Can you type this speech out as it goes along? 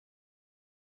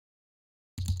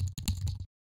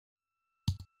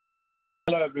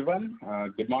Hello, everyone.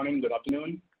 Good morning, good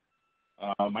afternoon.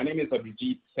 My name is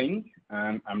Abhijit Singh,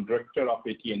 and I'm Director of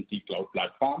AT&T Cloud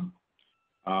Platform.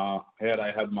 Here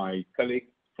I have my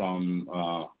colleagues from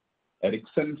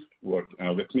Ericsson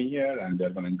with me here, and they're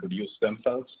going to introduce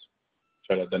themselves.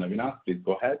 Sharat and Avinash, please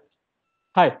go ahead.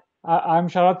 Hi, I'm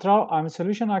Sharat Rao. I'm a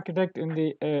solution architect in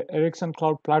the Ericsson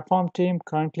Cloud Platform team,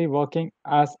 currently working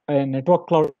as a network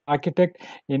cloud architect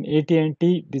in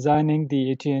AT&T, designing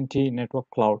the AT&T network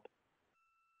cloud.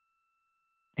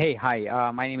 Hey,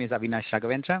 hi. My name is Avinash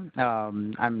Raghavendra.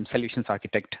 I'm solutions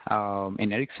architect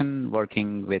in Ericsson,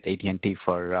 working with AT&T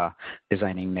for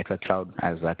designing network cloud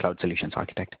as a cloud solutions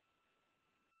architect.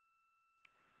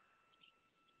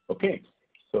 Okay,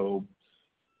 so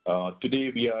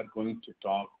today we are going to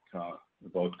talk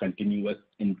about continuous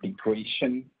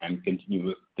integration and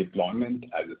continuous deployment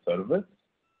as a service.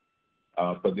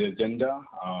 For the agenda,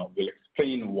 we'll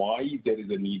explain why there is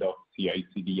a need of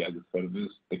CI/CD as a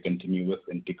service, the continuous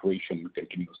integration,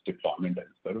 continuous deployment as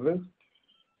a service.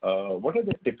 What are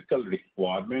the typical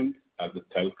requirements as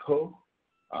a telco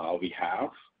we have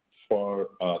for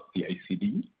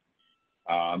CI/CD?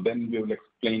 Then we will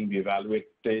explain, we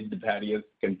evaluated various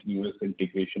continuous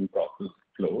integration process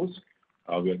flows.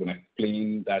 We are going to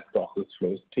explain that process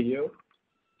flows to you.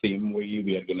 Same way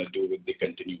we are going to do with the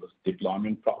continuous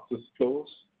deployment process flows.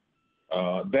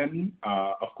 Then,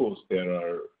 of course, there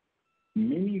are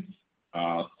many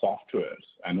softwares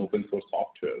and open source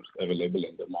softwares available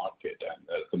in the market, and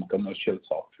there's some commercial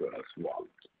software as well.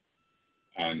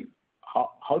 And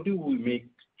how do we make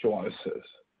choices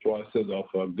of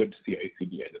a good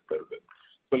CI/CD as a service?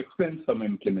 We'll explain some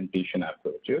implementation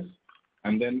approaches,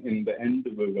 and then in the end,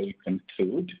 we will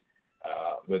conclude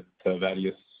with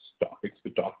various topics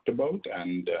we talked about,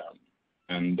 and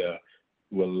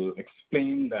we'll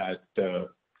explain that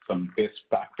some best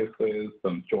practices,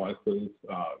 some choices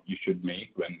you should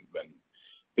make when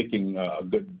picking a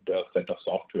good set of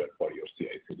software for your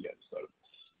CI/CD as a service.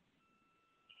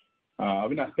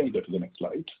 Avinash, can you go to the next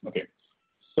slide? Okay.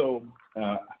 So,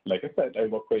 like I said, I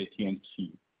work for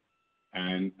AT&T,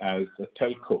 and as a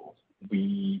telco,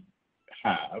 we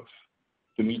have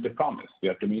to meet the promise. We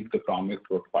have to meet the promise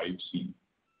for 5G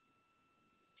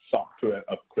software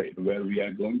upgrade, where we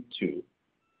are going to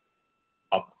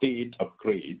upgrade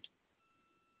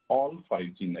all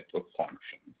 5G network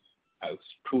functions as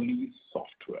truly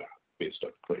software-based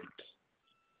upgrades.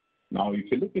 Now, if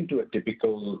you look into a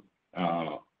typical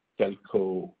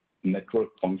telco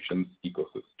network functions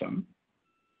ecosystem,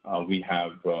 we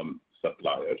have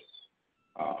suppliers,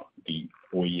 the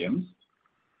OEMs,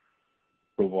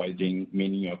 providing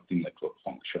many of the network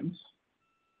functions.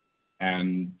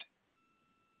 And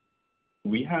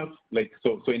we have,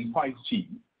 so in 5G,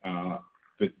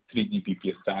 with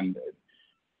 3GPP standard,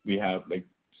 we have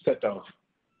set of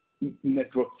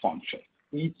network functions,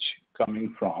 each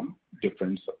coming from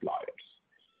different suppliers.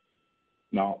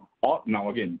 Now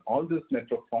again, all these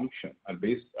network functions are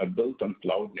built on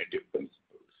cloud native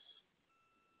principles,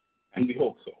 and we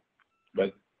hope so.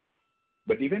 But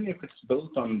even if it's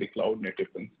built on the cloud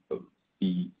native principles,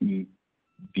 the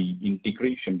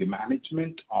integration, the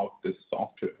management of this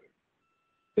software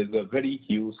is a very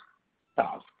huge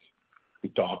task. We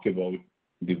talk about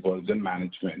the version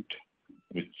management,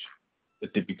 which the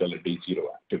typical day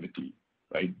zero activity,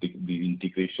 right? The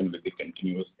integration with the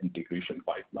continuous integration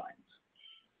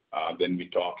pipelines. Then we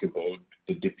talk about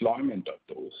the deployment of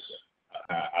those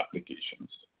applications,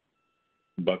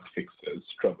 bug fixes,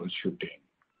 troubleshooting,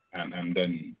 and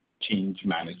then change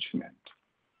management.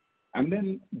 And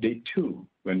then day two,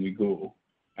 when we go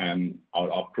and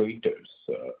our operators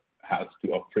has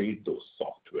to upgrade those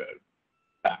software,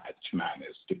 patch,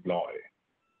 manage, deploy,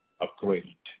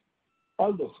 upgrade,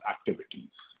 all those activities.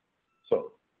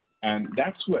 So, and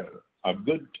that's where a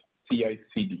good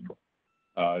CI/CD,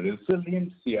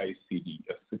 resilient CI/CD,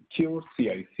 a secure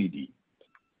CI/CD,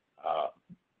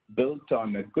 built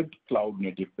on a good cloud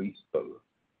native principle,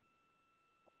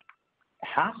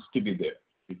 has to be there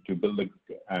to build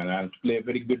and to play a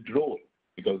very good role,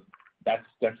 because that's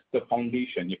the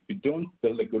foundation. If you don't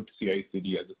build a good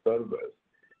CI/CD as a service,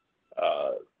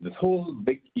 this whole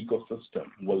big ecosystem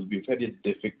will be very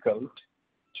difficult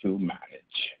to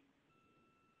manage.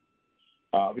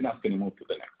 We're not going to move to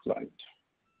the next slide,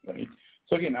 right?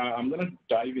 So again, I'm going to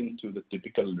dive into the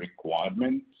typical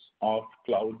requirements of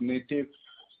cloud native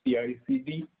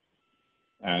CI/CD,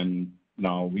 and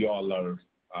now we all are.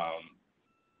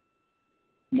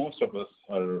 Most of us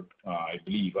are, I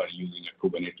believe, are using a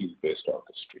Kubernetes-based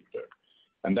orchestrator.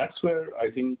 And that's where I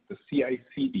think the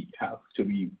CI/CD has to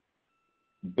be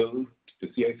built, the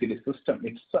CI/CD system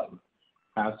itself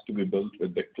has to be built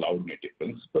with the cloud native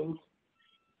principles.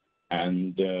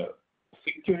 And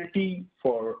security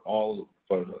for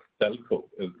telco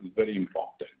is very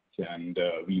important, and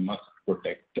we must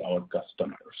protect our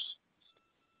customers.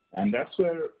 And that's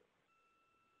where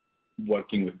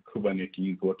working with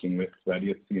Kubernetes, working with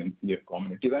various CNCF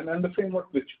communities, and the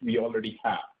framework which we already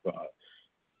have,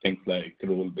 things like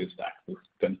role-based access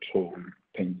control,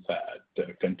 things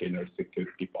that container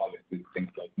security policies,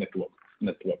 things like network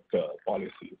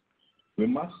policies. We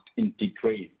must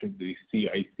integrate the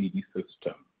CI/CD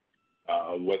system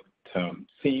with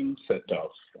same set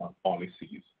of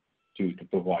policies to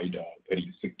provide a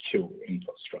very secure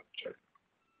infrastructure.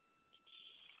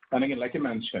 And again, like I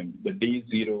mentioned, the day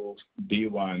 0, day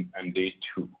 1, and day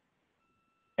 2,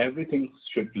 everything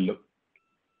should look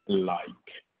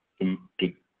like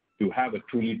to have a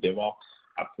truly DevOps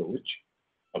approach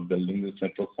of building these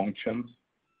network functions.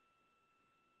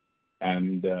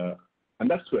 And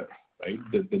that's where,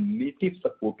 right, the native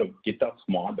support of GitOps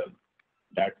model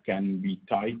that can be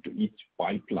tied to each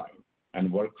pipeline and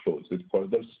workflows with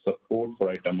further support for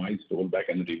itemized rollback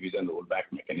and revision rollback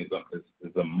mechanism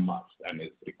is a must and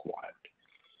is required.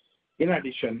 In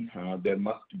addition, there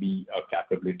must be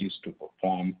capabilities to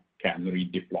perform canary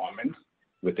deployments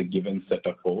with a given set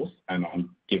of hosts and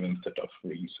on given set of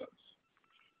reasons.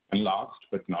 And last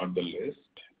but not the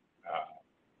least,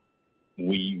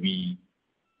 we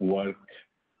build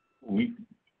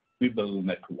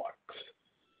networks,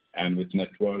 and with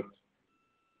networks,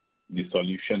 the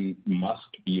solution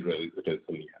must be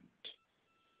resilient,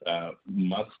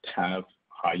 must have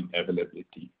high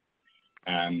availability.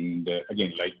 And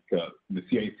again, like the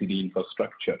CI/CD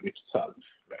infrastructure itself,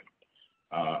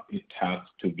 right? It has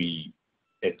to be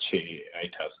HA,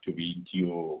 it has to be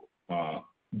geo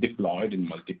deployed in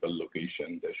multiple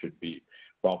locations. There should be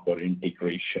proper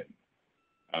integration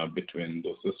between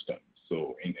those systems.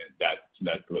 So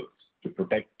that was to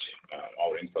protect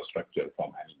our infrastructure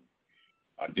from any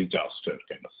disaster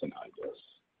kind of scenarios.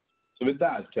 So with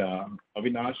that,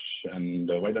 Avinash, and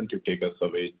why don't you take us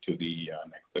away to the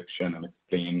next section and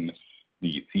explain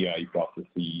the CI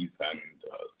processes and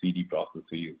CD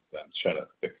processes, and Sharath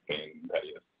explain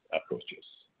various approaches.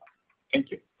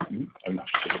 Thank you.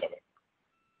 Avinash, take it away.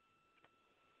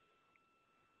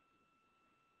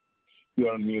 You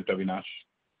are on mute, Avinash.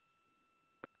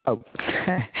 Oh,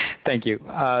 thank you.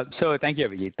 So thank you,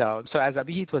 Abhijit. So as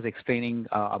Abhijit was explaining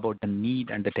about the need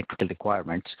and the technical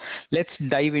requirements, let's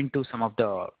dive into some of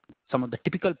the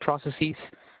typical processes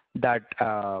that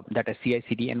that a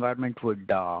CI/CD environment would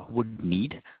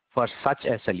need for such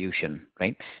a solution,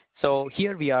 right? So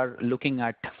here we are looking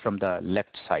at from the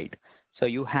left side. So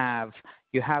you have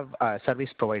a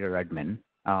service provider admin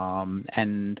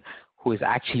and who is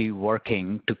actually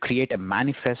working to create a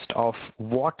manifest of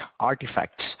what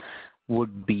artifacts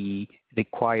would be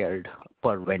required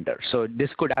per vendor. So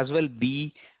this could as well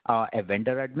be a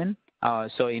vendor admin.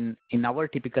 So in our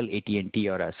typical AT&T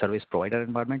or a service provider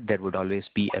environment, there would always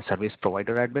be a service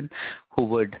provider admin who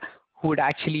would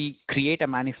actually create a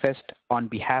manifest on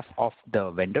behalf of the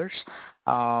vendors.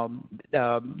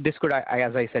 This could,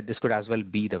 as I said, this could as well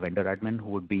be the vendor admin who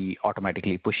would be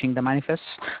automatically pushing the manifests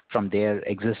from their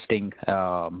existing,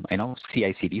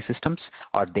 CI/CD systems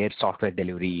or their software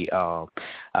delivery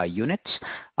units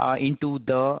into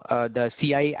the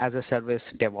CI as a service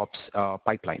DevOps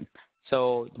pipeline.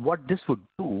 So what this would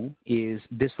do is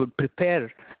this would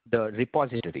prepare the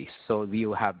repositories. So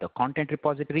you have the content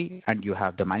repository and you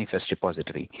have the manifest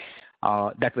repository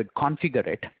that would configure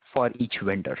it for each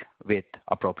vendor with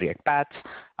appropriate paths,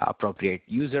 appropriate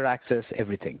user access,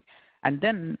 everything. And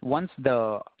then once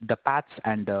the paths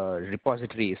and the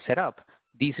repository is set up,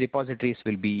 these repositories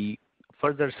will be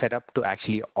further set up to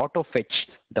actually auto fetch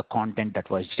the content that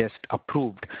was just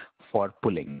approved for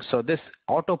pulling. So this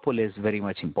auto pull is very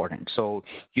much important. So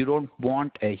you don't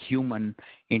want a human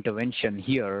intervention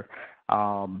here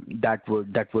that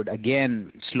would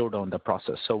again slow down the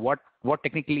process. So what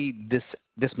technically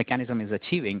this mechanism is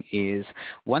achieving is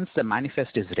once the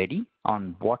manifest is ready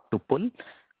on what to pull,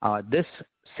 this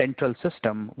central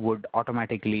system would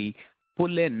automatically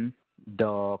pull in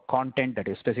the content that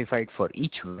is specified for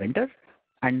each vendor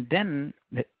and then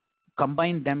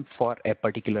combine them for a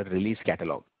particular release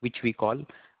catalog, which we call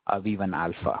V1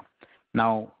 alpha.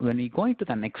 Now, when we go into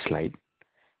the next slide,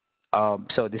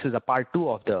 so this is a part 2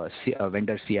 of the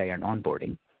vendor CI and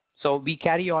onboarding. So we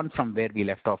carry on from where we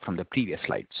left off from the previous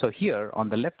slide. So here on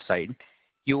the left side,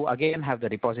 you again have the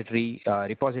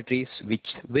repositories which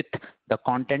with the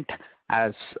content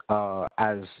as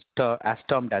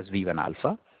termed as V1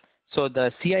 alpha. So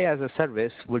the CI as a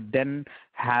service would then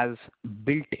has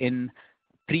built-in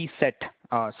preset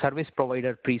service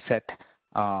provider preset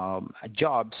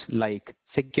jobs like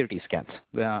security scans.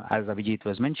 As Abhijit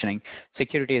was mentioning,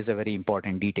 security is a very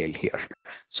important detail here.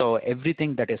 So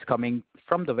everything that is coming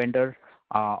from the vendor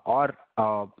or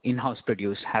in-house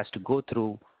produced has to go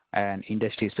through an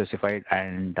industry-specified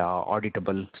and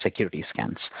auditable security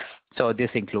scans. So this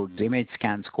includes image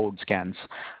scans, code scans,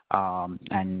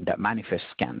 and manifest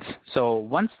scans. So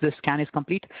once the scan is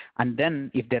complete, and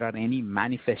then if there are any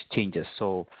manifest changes,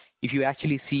 so if you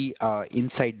actually see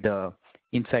inside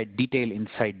detail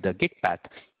inside the Git path,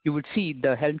 you would see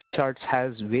the Helm charts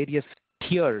has various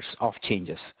tiers of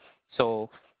changes. So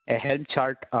a Helm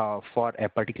chart for a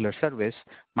particular service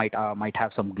might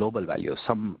have some global values.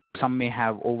 Some may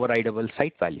have overridable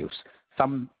site values.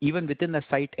 Some even within the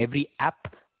site, every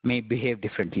app may behave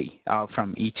differently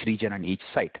from each region and each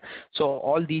site. So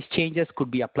all these changes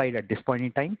could be applied at this point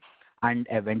in time, and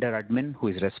a vendor admin who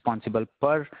is responsible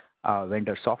per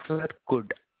vendor software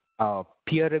could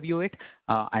peer review it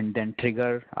and then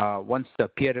trigger, once the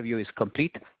peer review is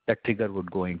complete, that trigger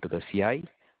would go into the CI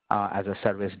as a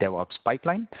service DevOps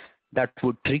pipeline that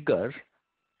would trigger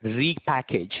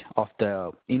repackage of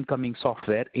the incoming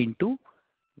software into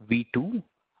V2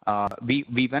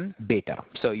 V1 beta.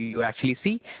 So you actually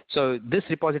see, so this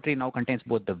repository now contains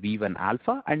both the V1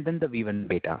 alpha and then the V1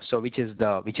 beta. So which is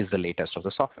the latest of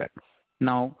the software.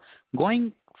 Now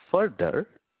going further,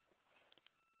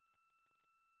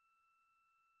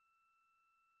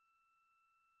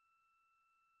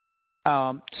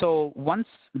 so once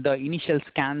the initial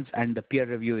scans and the peer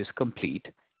review is complete,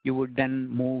 you would then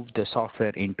move the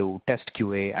software into test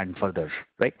QA and further,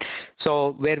 right?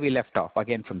 So where we left off,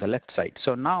 again from the left side.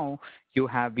 So now you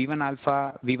have V1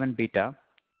 alpha, V1 beta.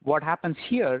 What happens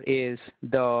here is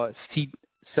the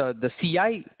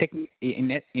CI,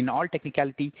 in all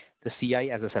technicality, the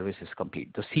CI as a service is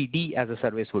complete. The CD as a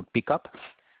service would pick up.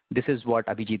 This is what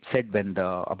Abhijit said when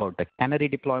about the canary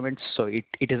deployments. So it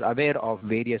is aware of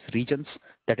various regions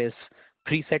that is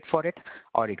preset for it,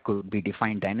 or it could be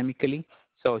defined dynamically.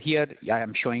 So here I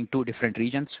am showing two different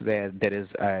regions where there is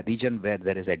a region where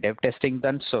there is a dev testing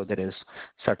done. So there is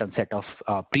certain set of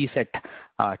preset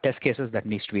test cases that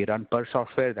needs to be run per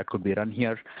software that could be run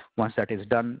here. Once that is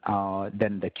done,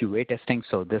 then the QA testing.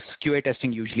 So this QA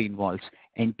testing usually involves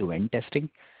end-to-end testing,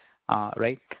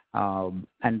 right?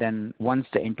 And then once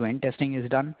the end-to-end testing is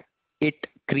done, it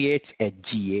creates a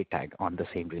GA tag on the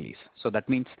same release. So that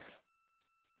means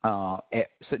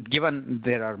so given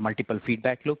there are multiple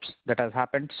feedback loops that has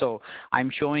happened, so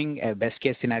I'm showing a best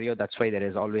case scenario. That's why there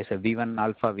is always a V1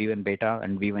 alpha, V1 beta,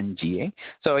 and V1 GA.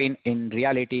 So in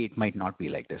reality, it might not be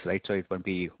like this, right? So it would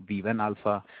be V1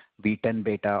 alpha, V10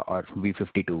 beta, or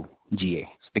V52 GA,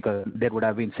 because there would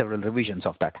have been several revisions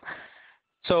of that.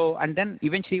 So, and then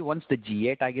eventually once the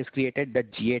GA tag is created,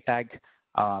 that GA tag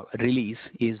release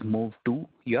is moved to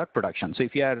your production. So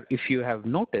if you have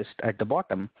noticed at the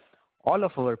bottom, all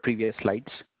of our previous slides,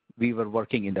 we were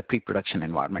working in the pre-production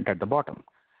environment at the bottom.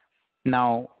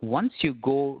 Now, once you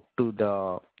complete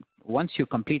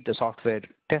the software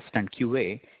test and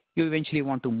QA, you eventually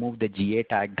want to move the GA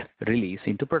tagged release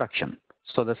into production.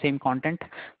 So the same content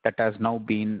that has now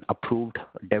been approved,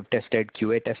 dev tested,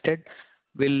 QA tested,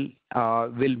 will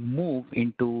move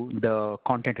into the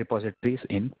content repositories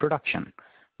in production.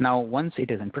 Now, once it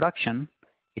is in production,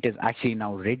 it is actually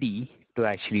now ready to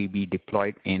actually be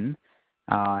deployed in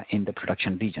the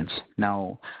production regions.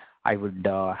 Now, I would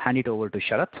hand it over to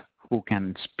Sharath, who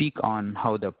can speak on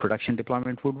how the production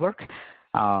deployment would work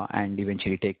and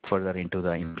eventually take further into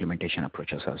the implementation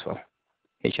approaches as well.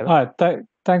 Hey, Sharath. All right,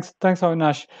 thanks,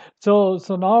 Avinash. So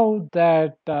now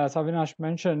that as Avinash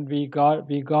mentioned, we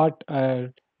got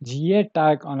a GA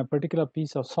tag on a particular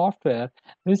piece of software.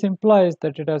 This implies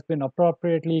that it has been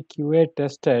appropriately QA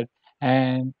tested,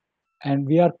 and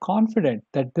we are confident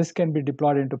that this can be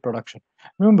deployed into production.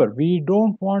 Remember, we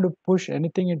don't want to push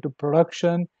anything into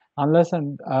production unless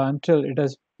and until it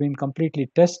has been completely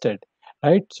tested,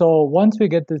 right? So once we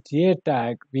get the GA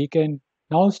tag, we can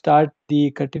now start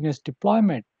the continuous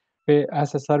deployment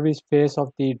as a service phase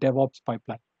of the DevOps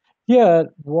pipeline. Here,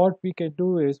 what we can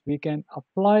do is we can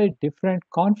apply different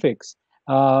configs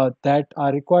that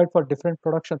are required for different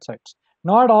production sites.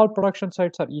 Not all production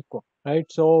sites are equal, right?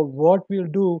 So what we'll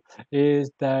do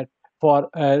is that for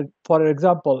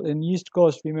example, in East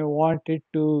Coast, we may want it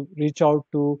to reach out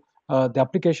to the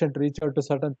application to reach out to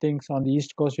certain things on the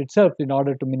East Coast itself in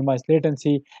order to minimize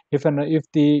latency. If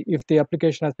the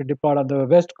application has been deployed on the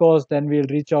West Coast, then we'll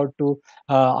reach out to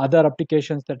other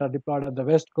applications that are deployed on the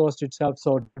West Coast itself.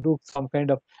 So to do some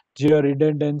kind of geo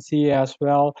redundancy as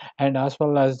well, and as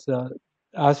well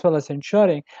as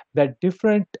ensuring that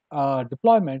different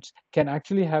deployments can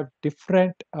actually have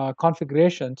different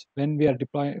configurations when we are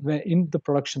deploying in the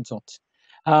production zones.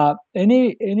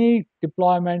 Any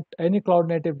deployment, any cloud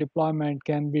native deployment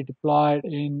can be deployed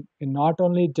in not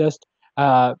only just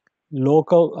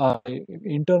local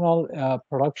internal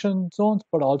production zones,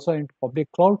 but also into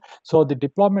public cloud. So the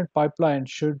deployment pipeline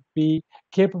should be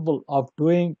capable of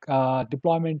doing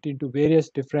deployment into various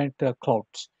different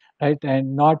clouds, right,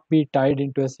 and not be tied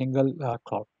into a single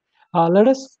cloud. Let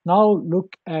us now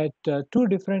look at two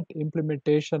different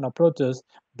implementation approaches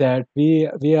that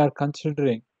we are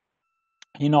considering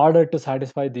in order to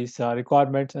satisfy these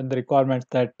requirements and the requirements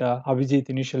that Abhijit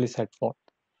initially set forth.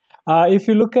 If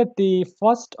you look at the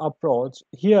first approach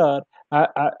here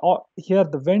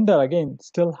the vendor again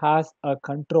still has a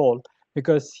control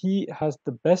because he has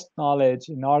the best knowledge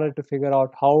in order to figure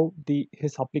out how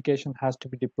his application has to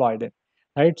be deployed in,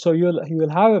 right? So you will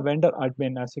have a vendor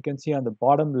admin, as you can see on the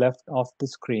bottom left of the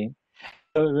screen.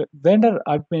 The vendor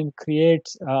admin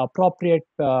creates appropriate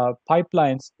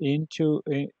pipelines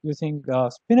using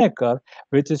Spinnaker,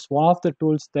 which is one of the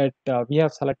tools that we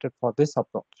have selected for this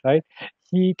approach, right?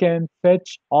 He can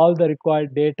fetch all the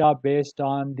required data based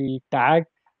on the tag.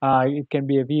 It can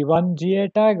be a V1 GA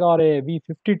tag or a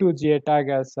V52 GA tag,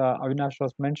 as Avinash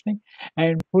was mentioning,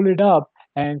 and pull it up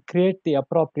and create the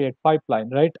appropriate pipeline,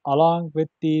 right, along with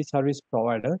the service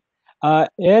provider.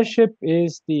 Airship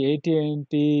is the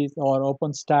AT&T or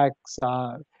OpenStack's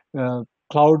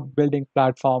cloud building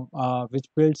platform, which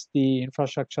builds the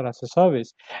infrastructure as a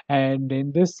service. And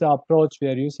in this approach, we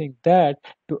are using that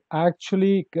to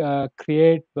actually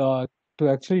to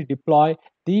actually deploy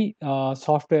the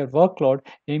software workload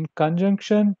in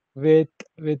conjunction with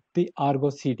the Argo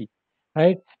CD,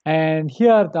 right? And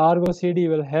here the Argo CD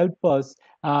will help us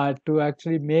to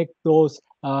actually make those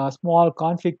small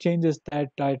config changes that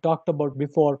I talked about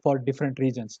before for different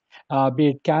regions, be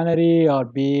it canary or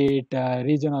be it a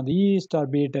region on the east or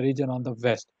be it a region on the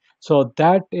west. So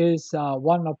that is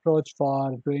one approach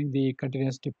for doing the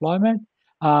continuous deployment.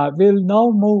 We'll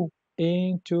now move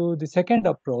into the second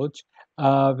approach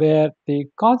where the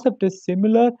concept is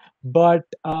similar, but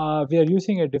we are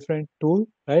using a different tool,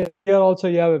 right? Here also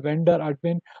you have a vendor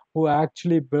admin who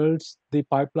actually builds the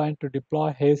pipeline to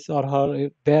deploy his or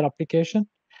their application,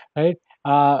 right?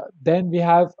 Then we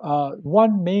have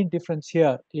one main difference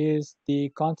here is the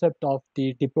concept of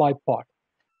the deploy pod.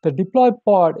 The deploy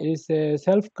pod is a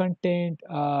self-contained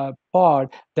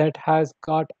pod that has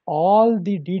got all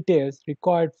the details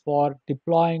required for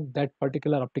deploying that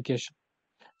particular application.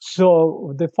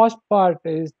 So the first part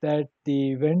is that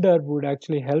the vendor would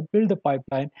actually help build the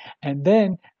pipeline, and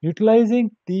then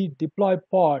utilizing the deploy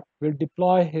pod will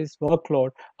deploy his workload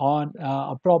on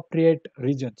appropriate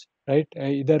regions, right?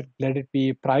 Either let it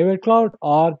be private cloud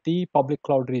or the public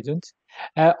cloud regions.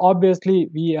 Obviously,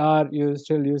 we are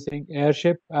still using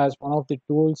Airship as one of the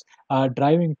tools,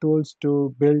 driving tools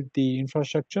to build the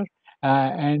infrastructure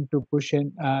and to push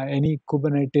in any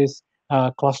Kubernetes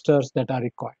clusters that are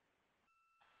required.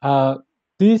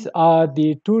 These are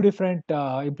the two different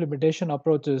implementation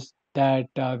approaches that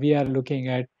we are looking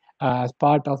at as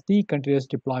part of the continuous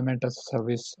deployment as a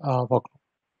service workload.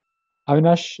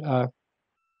 Avinash,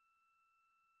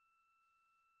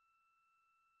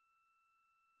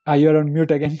 you're on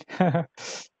mute again.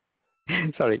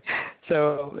 Sorry.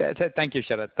 So thank you,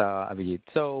 Sharath, Abhijit.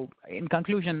 So in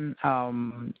conclusion,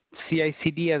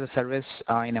 CI/CD as a service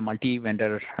in a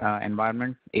multi-vendor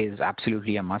environment is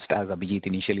absolutely a must, as Abhijit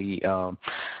initially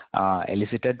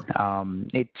elicited.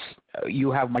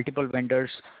 You have multiple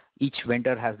vendors. Each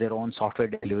vendor has their own software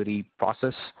delivery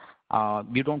process.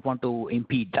 You don't want to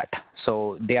impede that.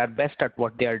 So they are best at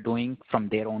what they are doing from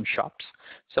their own shops.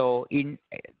 So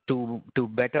to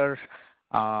better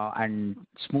and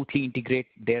smoothly integrate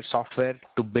their software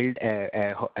to build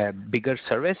a bigger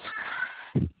service.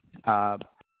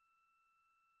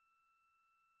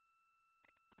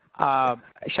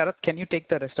 Sharath, can you take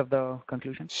the rest of the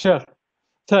conclusion? Sure.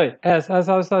 Sorry, as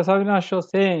Avinash was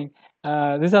saying,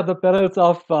 these are the perils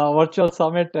of virtual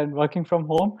summit and working from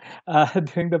home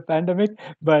during the pandemic.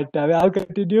 But I'll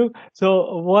continue.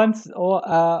 So once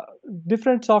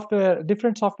different software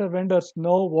vendors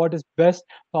know what is best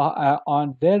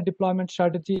on their deployment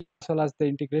strategy as well as the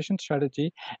integration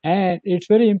strategy, and it's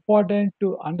very important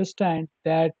to understand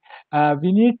that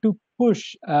we need to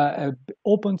push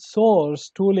open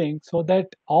source tooling so that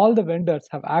all the vendors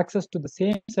have access to the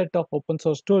same set of open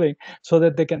source tooling so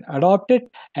that they can adopt it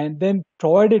and then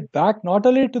provide it back not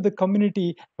only to the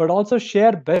community but also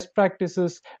share best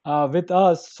practices with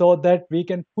us so that we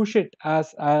can push it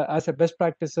as a best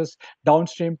practices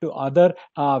downstream to other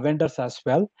vendors as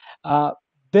well.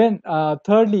 Then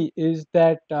thirdly is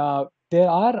that there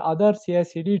are other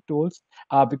CI/CD tools.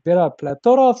 There are a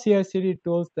plethora of CI/CD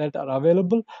tools that are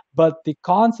available, but the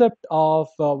concept of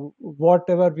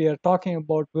whatever we are talking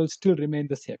about will still remain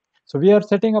the same. So we are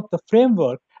setting up the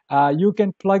framework. You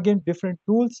can plug in different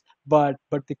tools, but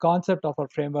the concept of our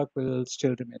framework will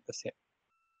still remain the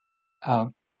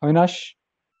same. Avinash?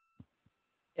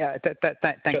 Yeah,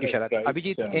 thank you, Sharat. Right.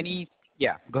 Abhijit, any?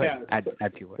 Yeah, go ahead.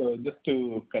 Add few words. So just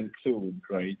to conclude,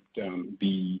 right?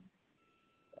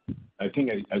 I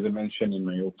think, as I mentioned in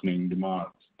my opening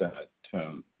remarks, that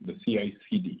the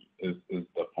CI/CD is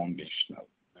the foundational,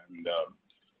 and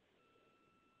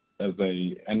as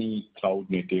any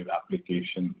cloud-native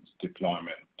applications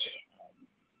deployment,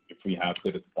 if we have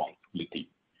the responsibility,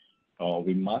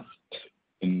 we must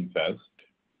invest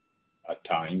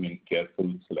time in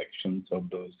careful selections of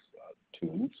those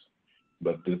tools.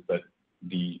 But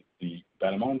the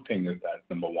paramount thing is that,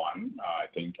 number one, I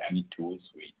think any tools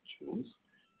we choose,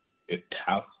 it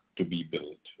has to be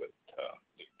built with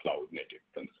the cloud-native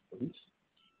principles.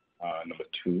 Number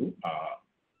two,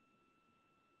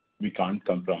 we can't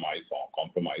compromise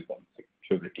on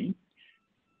security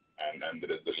and the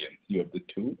resiliency of the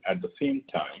tool. At the same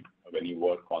time, when you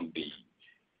work on the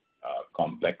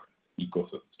complex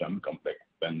ecosystem, complex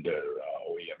vendor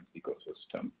OEM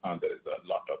ecosystem, there is a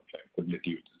lot of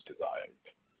flexibility which is desired,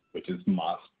 which is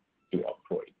must to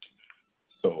operate.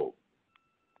 So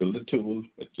build a tool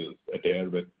which is adhere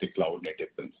with the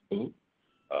cloud-native principle,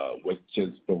 which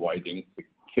is providing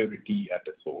security at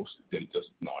a source. They'll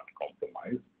just not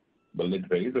compromise. Build it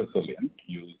very resilient.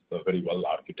 Use a very well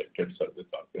architected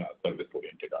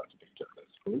service-oriented architecture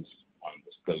principles on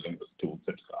this building the tools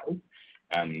itself.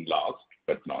 And last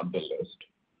but not the least,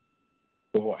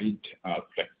 provide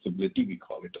flexibility. We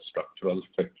call it a structural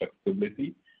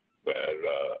flexibility, where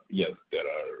yes, there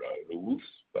are rules,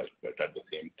 but at the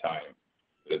same time,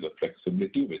 there is a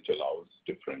flexibility which allows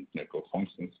different network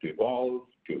functions to evolve,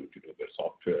 to do their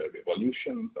software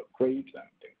evolutions, upgrades, and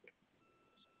things like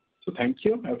that. So thank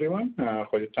you, everyone,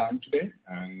 for your time today,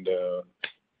 and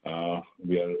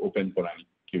we are open for any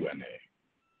Q&A.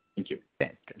 Thank you.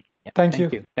 Thank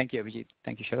you. Thank you, Abhijit.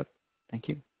 Thank you, Sharat. Thank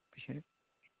you.